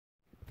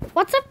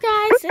What's up,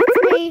 guys?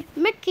 It's me,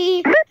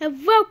 Mickey,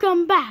 and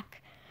welcome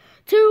back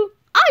to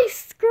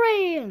Ice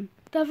Cream,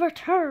 the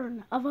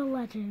return of a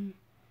legend.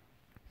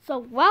 So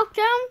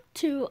welcome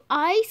to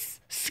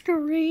Ice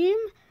Cream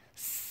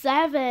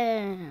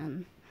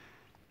 7.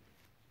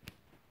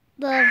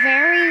 The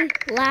very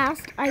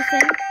last, I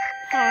think,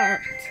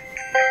 part.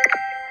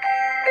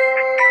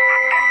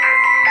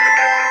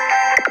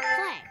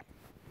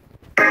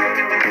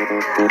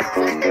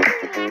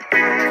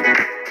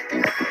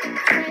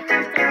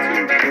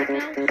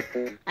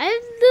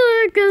 I'm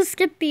gonna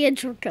skip the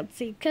intro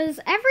cutscene because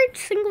every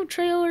single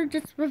trailer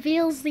just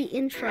reveals the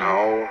intro.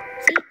 No.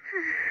 See?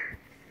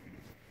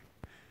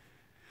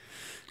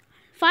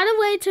 Find a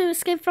way to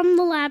escape from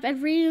the lab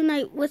and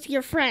reunite with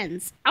your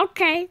friends.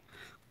 Okay.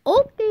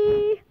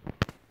 Okay.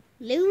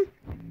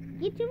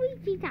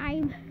 Luigi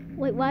time.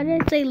 Wait, why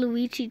did I say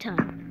Luigi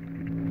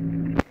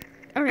time?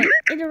 Alright,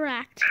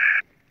 interact.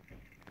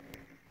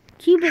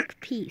 Cubic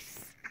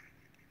piece.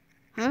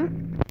 Huh?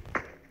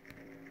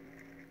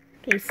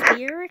 Okay,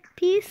 spheric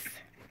piece.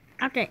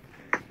 Okay.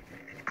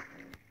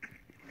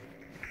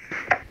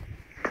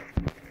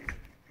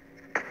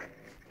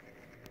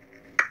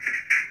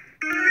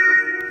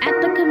 At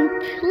the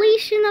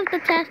completion of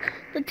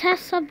the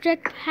test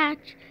subject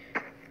patch.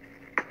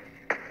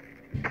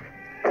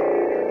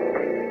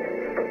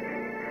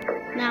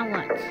 Now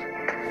what?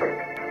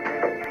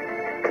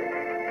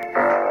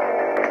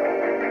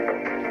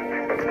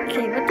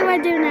 Okay, what do I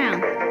do now?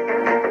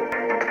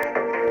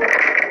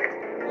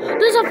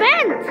 There's a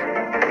vent!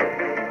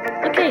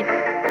 Okay.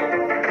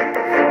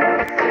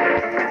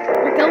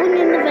 We're going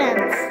in the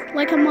vents,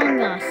 like Among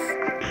Us.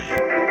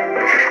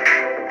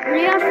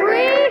 We are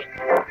free!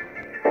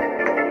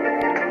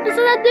 This is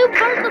a new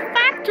part of the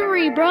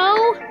factory,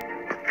 bro!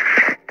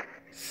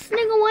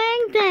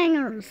 Sniggle-wang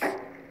dangers!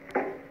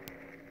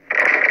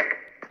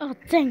 Oh,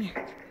 dang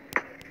it.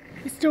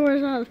 This door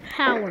is out of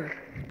power.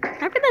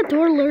 How can that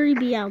door literally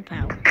be out of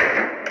power?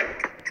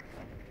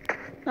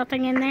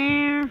 Nothing in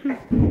there.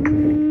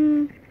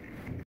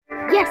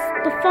 Yes,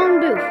 the phone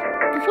booth.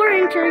 Before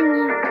entering,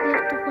 you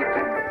have to look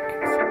for an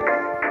exit.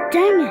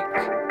 Dang it.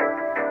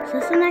 Is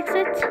this an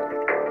exit?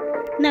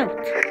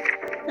 Note.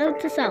 Note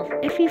to self.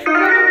 If you forget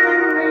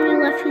where you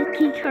left your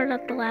key card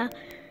at the lab.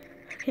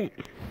 Okay.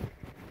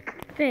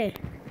 Okay.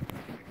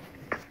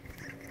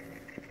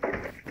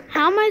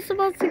 How am I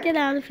supposed to get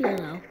out of here,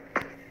 though?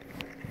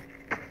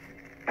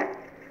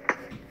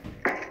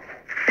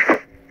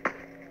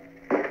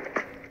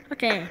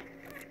 Okay.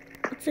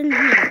 What's in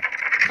here?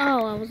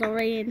 Oh, I was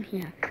already in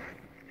here.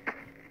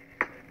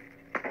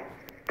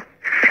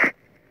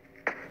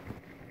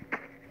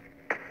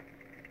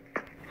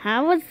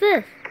 How was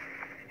this?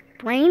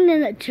 Brain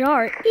in a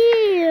jar.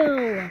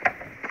 Ew!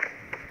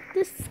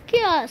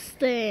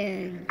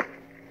 Disgusting.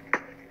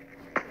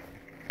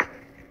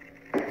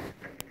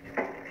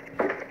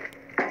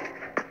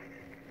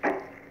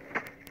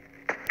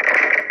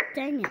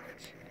 Dang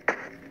it.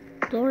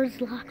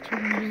 Door's locked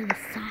from the other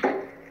side.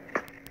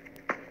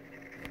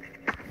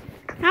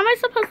 How am I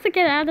supposed to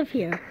get out of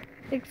here?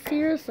 Like,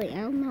 seriously,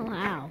 I don't know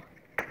how.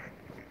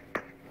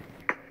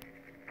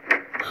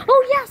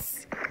 Oh,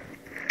 yes!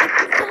 I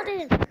got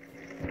it!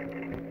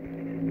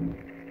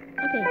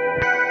 Okay.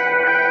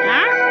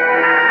 Huh?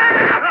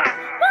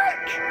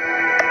 Mike!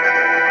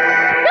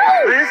 No!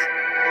 Liz?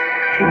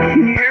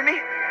 Can you hear me?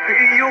 Are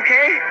you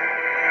okay?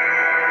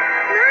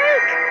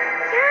 Mike!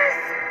 Yes,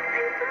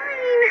 I'm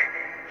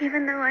fine.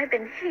 Even though I've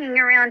been hanging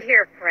around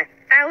here for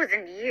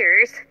 1,000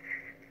 years.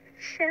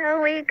 Shall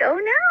we go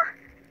now?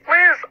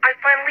 Liz, I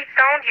finally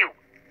found you.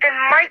 And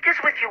Mike is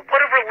with you. What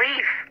a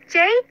relief.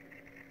 Jay?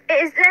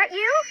 Is that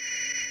you?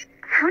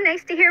 How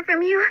nice to hear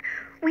from you.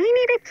 We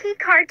need a key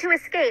card to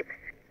escape.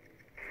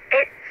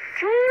 It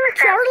seems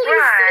that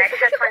Rod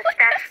has one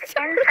stashed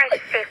inside a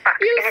safe box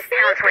in his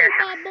town's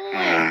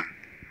warehouse.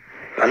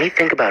 Let me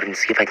think about it and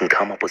see if I can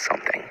come up with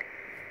something.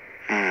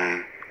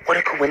 What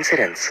a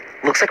coincidence.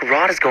 Looks like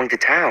Rod is going to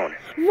town.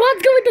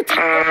 Rod's going to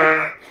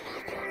town!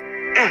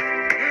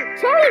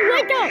 Charlie,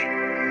 wake up!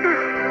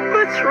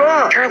 What's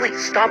wrong? Charlie,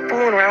 stop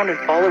fooling around and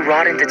follow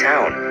Rod into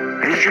town.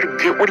 I need you to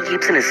get what he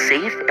keeps in his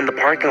safe in the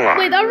parking lot.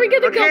 Wait, are we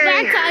gonna go Okay,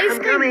 back to Ice I'm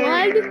Cream coming.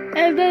 1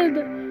 and then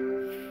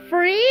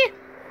 3?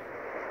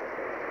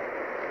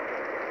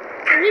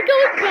 Are we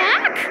going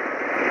back?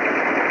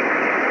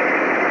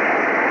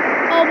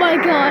 Oh my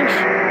gosh.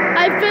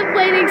 I've been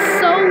waiting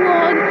so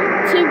long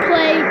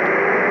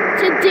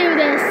to do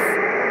this.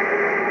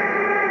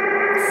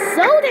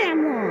 So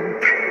damn long.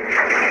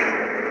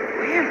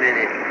 Wait a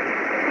minute.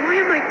 Why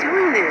am I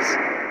doing this?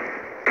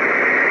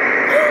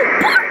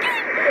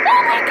 Parking!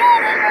 Oh my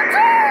god, it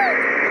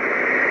returned!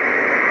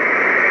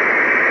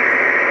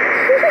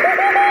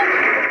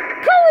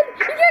 Colin,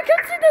 you gotta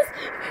come see this!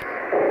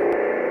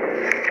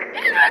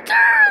 It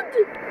returned!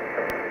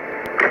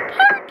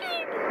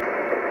 Parking!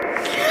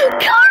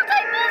 Cars,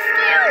 I missed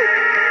you!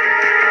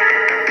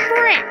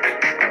 Frick!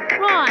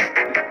 Rod!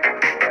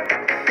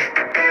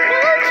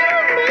 Aren't you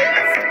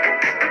amazed?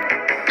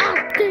 Oh,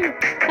 dude,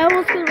 I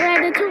almost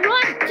ran into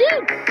Rod.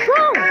 Dude,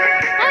 bro,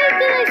 why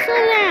did I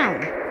slow down?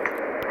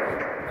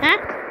 Huh?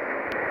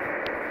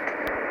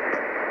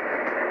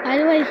 Why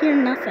do I hear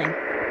nothing?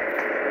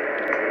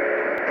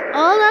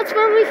 Oh, that's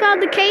where we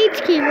found the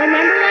cage key. Remember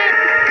that?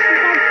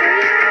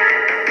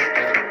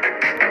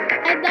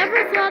 I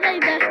never thought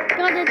I'd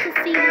gotten to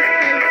see this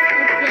place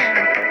again.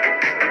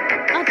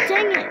 Oh,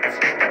 dang it.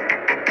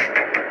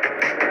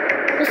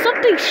 There's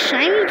something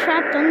shiny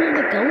trapped under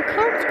the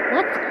go-kart?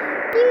 What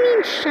do you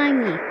mean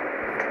shiny?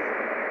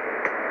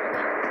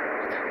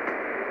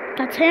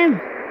 That's him.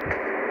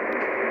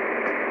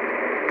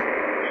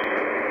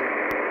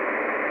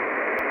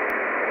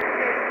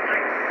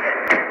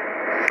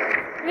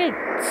 Okay,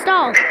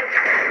 stall.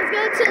 Let's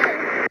go to...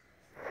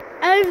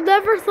 I've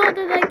never thought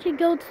that I could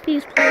go to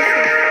these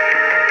places.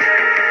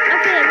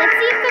 Okay, let's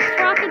see if the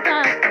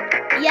crocodile...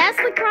 Yes,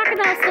 the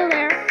crocodile's still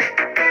there.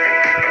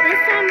 This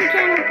time we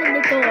can't open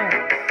the door.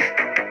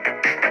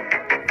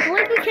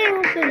 Like we can't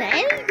open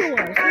any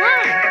doors.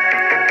 Why?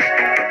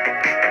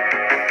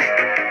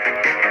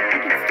 We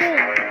can still...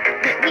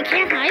 We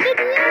can't hide it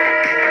here?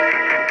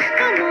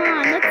 Come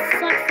on, that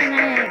sucks an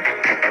egg.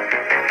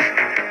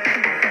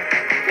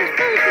 Because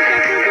first we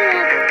got to do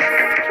that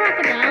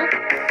crocodile.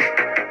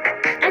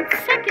 And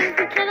second,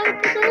 we can't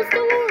open those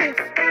doors.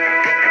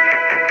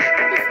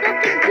 There's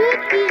nothing good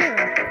here.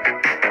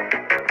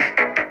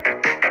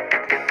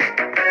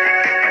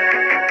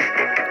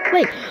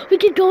 Wait, we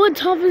could go on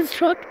top of his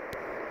truck.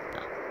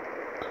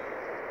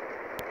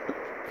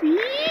 See?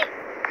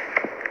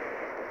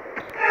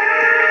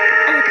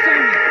 Oh,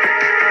 damn it.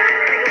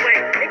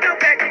 Wait, go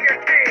back to your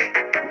cage.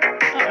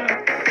 No,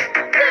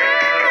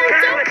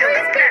 don't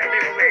freeze me.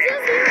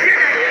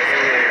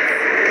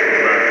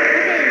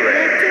 Okay, we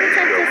have to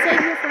attempt to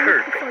save your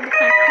friends before the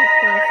factory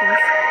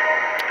closes.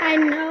 I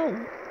know.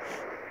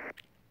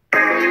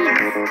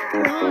 Please,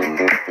 Ron,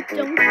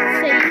 don't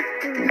save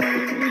me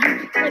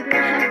like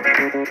that.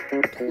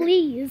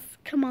 Please,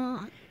 come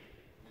on.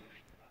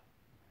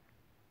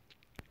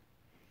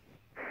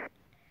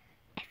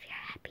 If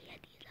you're happy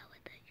and you know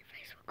it, then your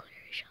face will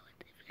clearly show it.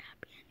 If you're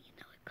happy and you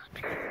know it, clap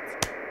your hands.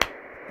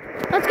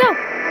 Let's go.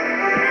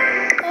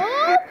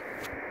 Oh!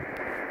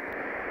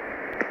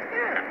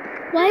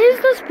 Why does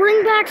this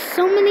bring back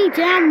so many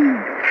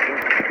damn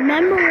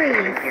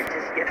memories?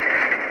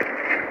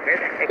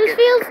 This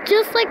feels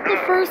just like the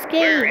first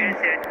game,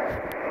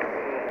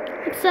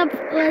 except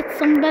with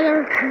some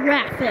better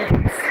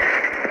graphics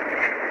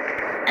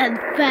and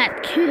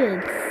fat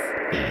kids.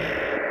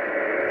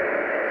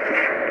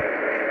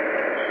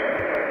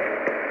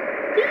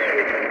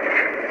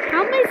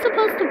 How am I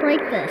supposed to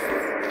break this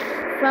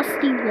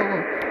rusty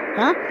wall?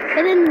 Huh?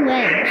 Hidden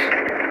wedge.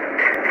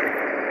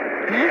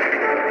 Huh?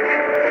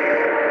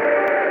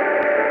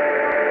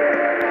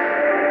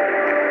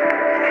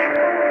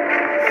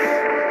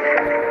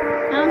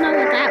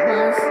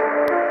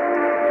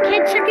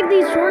 Can't check in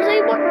these drawers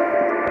anymore.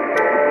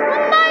 What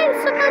am I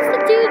supposed to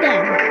do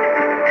then?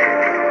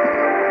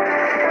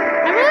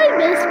 I really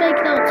miss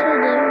making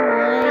alternative.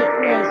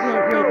 Wait.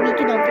 We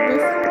can open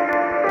this.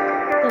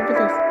 Open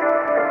this.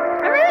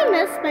 I really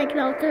miss making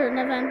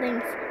alternative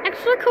endings.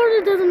 Extra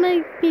recorder doesn't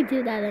make me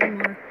do that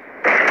anymore.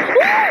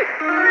 Ooh!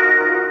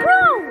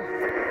 Bro!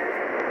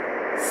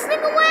 Sing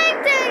away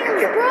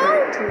things, bro!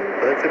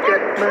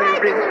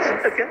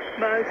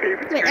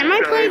 Wait, am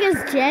I playing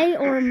as Jay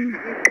or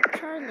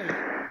Charlie?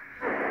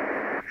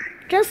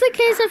 Just in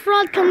case if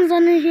Rod comes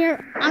under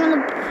here, I'm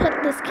gonna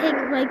put this cake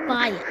right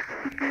by it.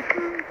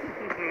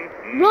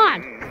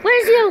 Rod,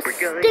 where's your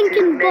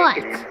stinking butt?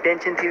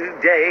 Invention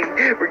today.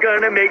 We're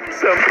gonna make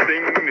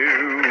something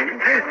new.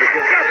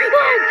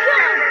 Oh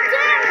God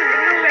damn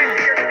it!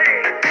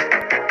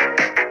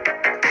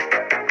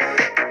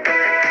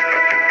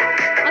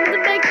 I'm gonna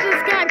make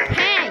this guy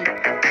pay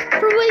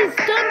for what he's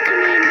done to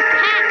me in the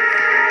past.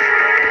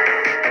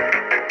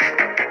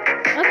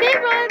 Okay,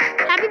 Rod,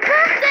 happy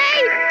birthday!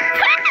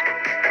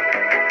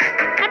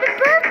 Happy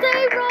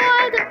birthday,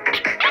 Rod!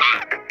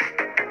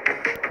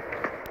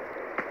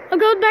 I'm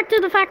going back to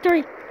the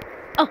factory.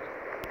 Oh.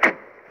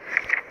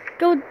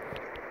 Go.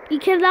 You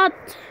cannot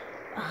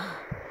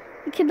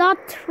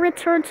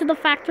return to the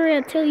factory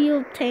until you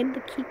obtain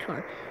the key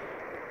card.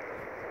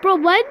 Bro,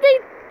 why did they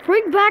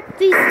bring back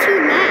these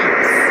two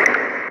maps?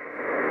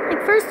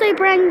 Like first they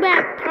bring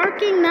back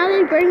parking, now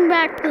they bring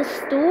back the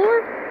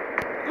store?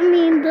 I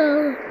mean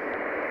the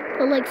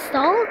like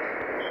stall?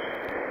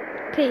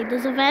 Okay,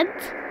 there's a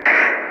vent.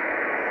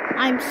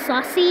 I'm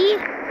sussy.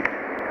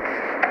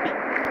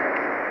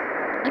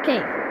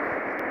 Okay.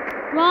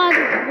 Rod,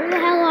 where the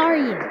hell are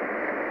you?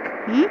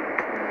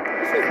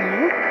 This is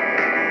new.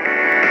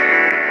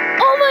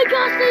 Oh my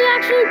gosh, they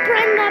actually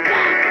bring that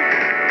back!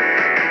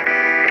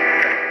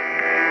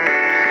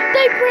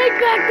 They bring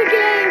back the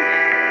game!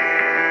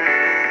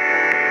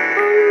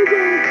 Oh my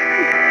god.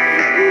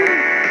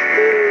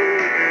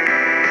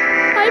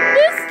 I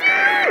missed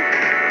you!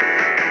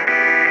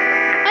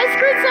 Ice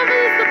Cream 7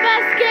 is the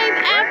best game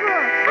ever!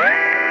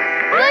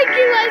 Thank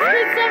you, Ice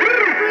Cream 7,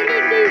 for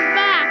bringing these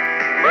back!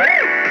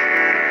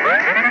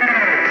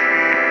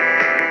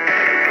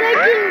 Thank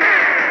you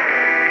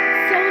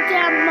so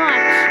damn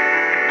much,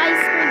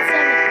 Ice Cream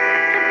 7.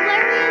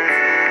 Capillarian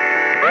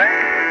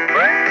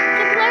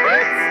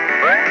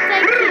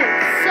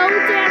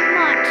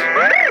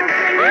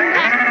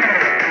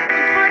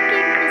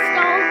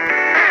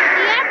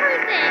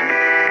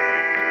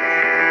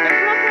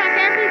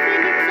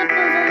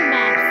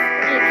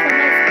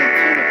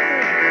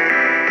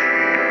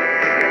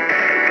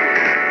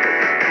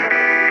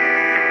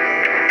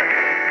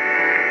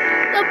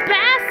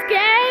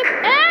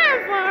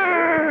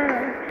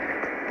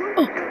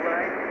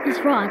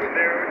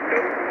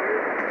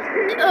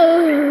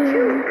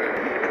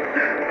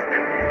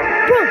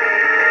Bro,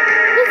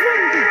 what's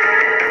wrong with you?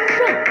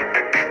 Bro,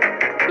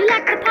 you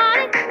like the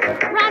party?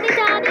 Roddy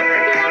Doddy,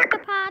 you like the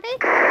party?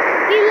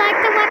 You like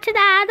to watch it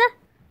either?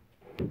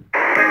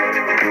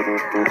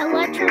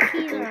 Electric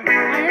heater,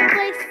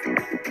 fireplace.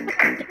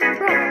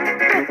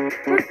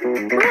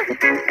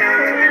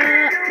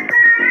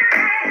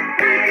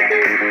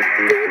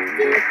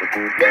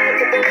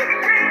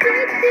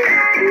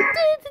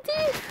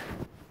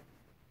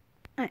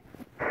 Alright.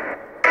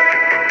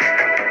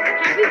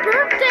 Happy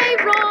birthday,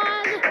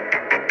 Rod!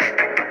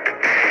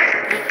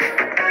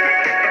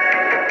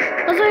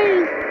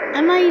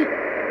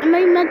 Am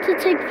I meant to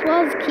take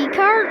Rod's key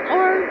card,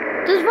 or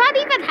does Rod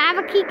even have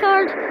a key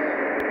card? I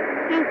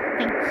don't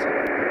think so.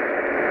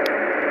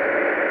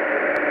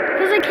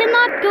 Because I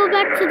cannot go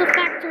back to the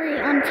factory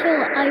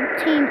until I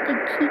obtain a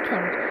key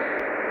card.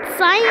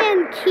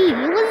 Cyan key?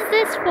 What is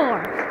this for?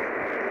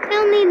 I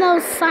don't need no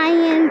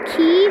cyan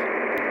key.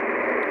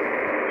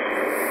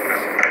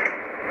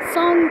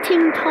 Song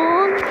Ting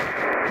Tong?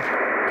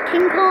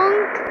 King Kong?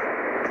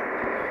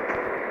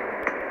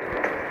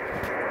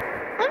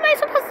 What am I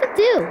supposed to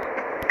do?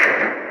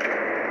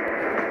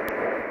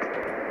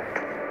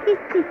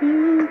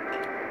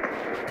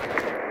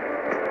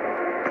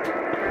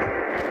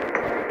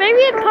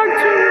 Maybe in part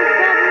 2 we'll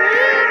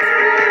probably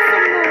explore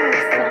some more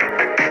stuff.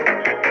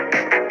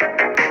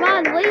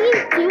 Ron, what are you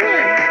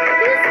doing?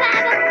 Who's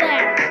that up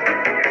there?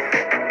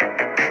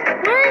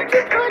 Where did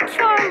you put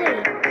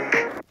Charlie?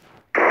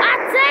 Ah,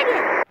 dang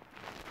it!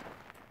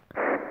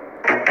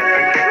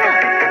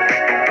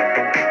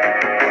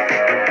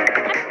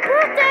 Happy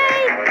birthday!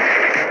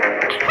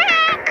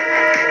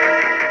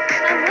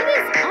 Now, what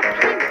is up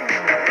here?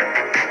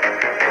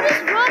 What is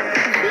Ron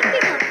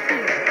keeping up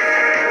here?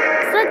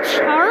 Is that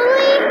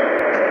Charlie?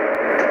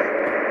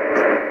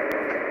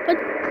 But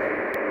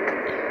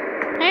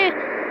I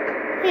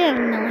have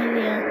no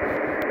idea.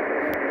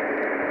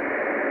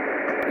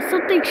 There's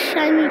something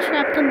shiny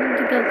trapped under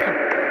the go-kart.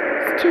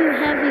 It's too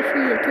heavy for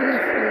you to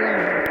lift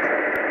alone.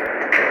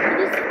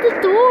 This is the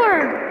door.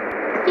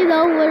 You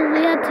know, where we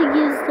had to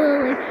use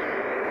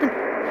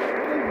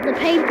the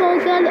paintball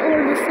gun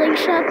or the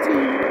slingshot to.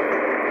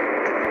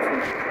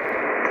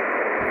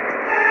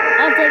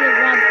 I'll take it,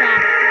 Rod's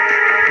back.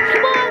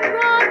 Come on,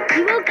 Rod!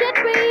 You won't get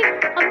me!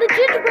 I'm the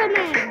gingerbread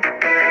man!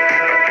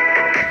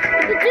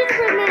 I'm the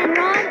gingerbread man,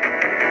 Rod!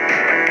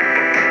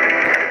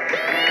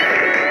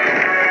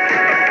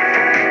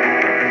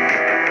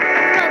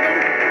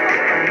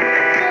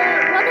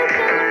 Brother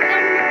Filler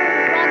and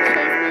Rod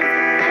chase me.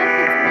 That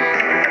fits well.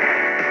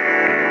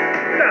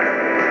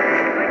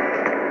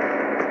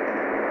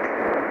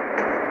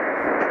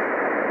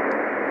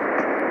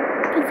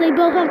 Because they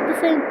both have the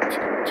same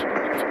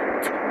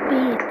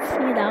beats,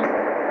 you know.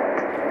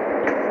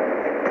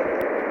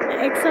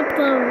 Except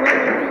the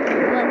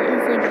one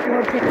is like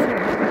 4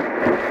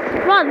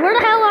 pixels. Rod, where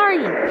the hell are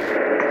you?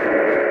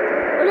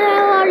 Where the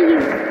hell are you,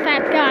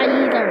 fat guy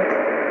eater?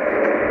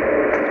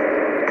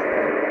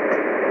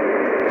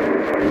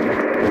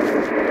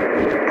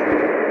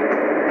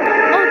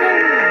 Oh, there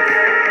he is.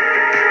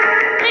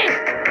 Hey,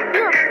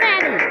 you're a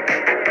fatty.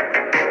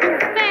 You're a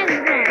fatty,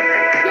 Rod.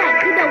 Yeah,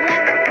 you know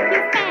that.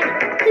 You're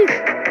fatty.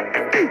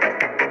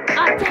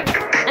 Oh, dang it.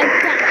 I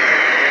got it.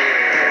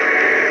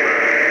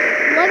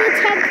 1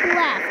 attempt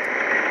left.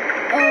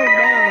 Oh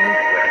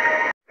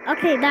no.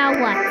 Okay, now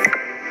what?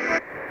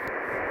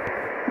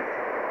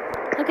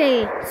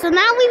 Okay, so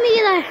now we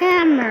need a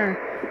hammer.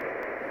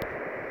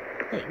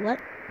 Wait, what?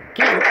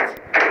 Gate.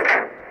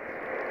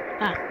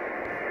 Ah.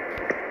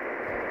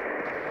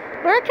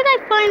 Where can I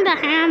find a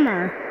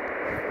hammer?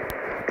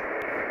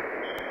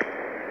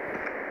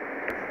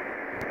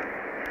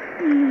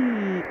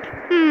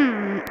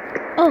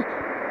 Oh,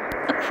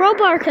 a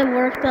crowbar can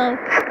work though.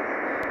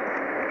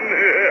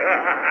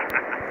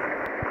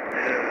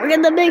 We're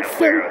gonna make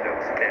some.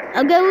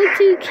 I'm going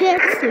to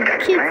catch some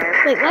kids.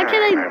 Wait, why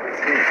can't I?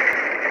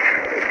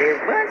 There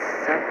was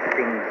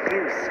something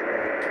useful.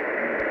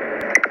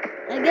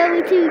 I'm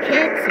going to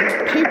catch some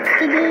kids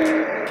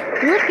today.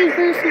 Looking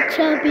for some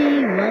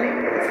chubby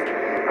ones.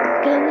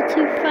 Going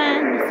to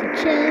find me some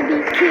chubby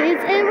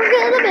kids, and we're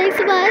gonna make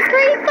some ice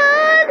cream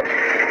fun.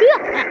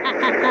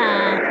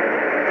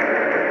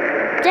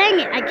 Dang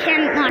it! I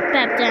can't knock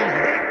that down.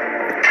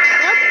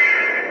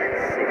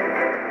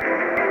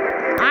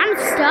 I'm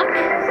stuck.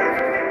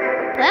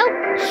 Well,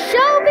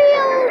 show me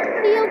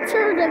the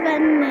alternative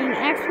ending,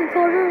 X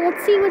Recorder.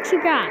 Let's see what you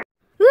got.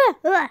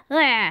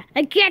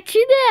 I got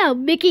you now,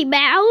 Mickey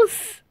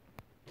Mouse.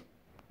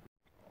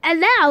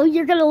 And now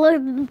you're gonna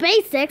learn the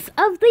basics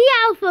of the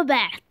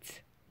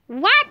alphabet.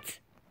 What?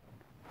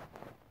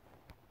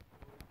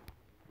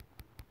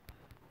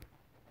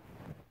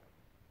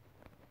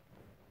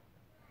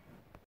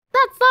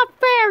 That's not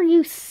fair,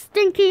 you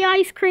stinky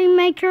ice cream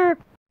maker.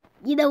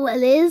 You know what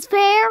is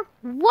fair?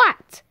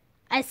 What?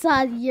 I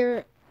saw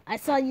your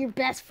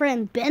best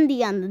friend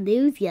Bendy on the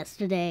news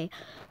yesterday.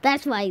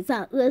 That's why he's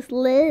not with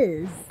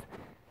Liz.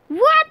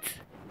 What?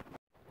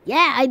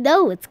 Yeah, I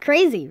know, it's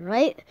crazy,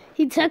 right?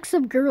 He took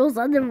some girl's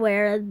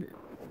underwear and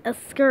a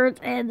skirt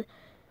and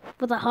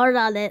with a heart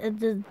on it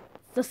and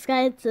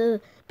decided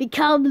to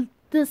become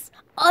this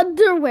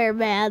underwear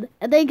man.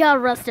 And they got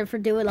arrested for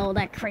doing all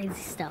that crazy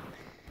stuff.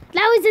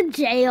 Now he's in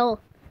jail.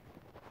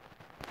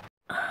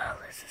 Oh,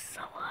 this is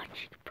so hot.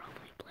 You could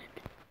probably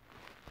blend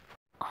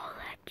all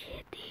that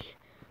candy.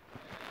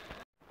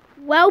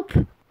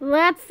 Welp,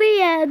 that's the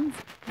end.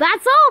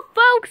 That's all,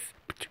 folks.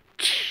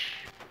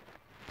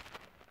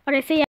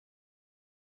 Okay, see ya.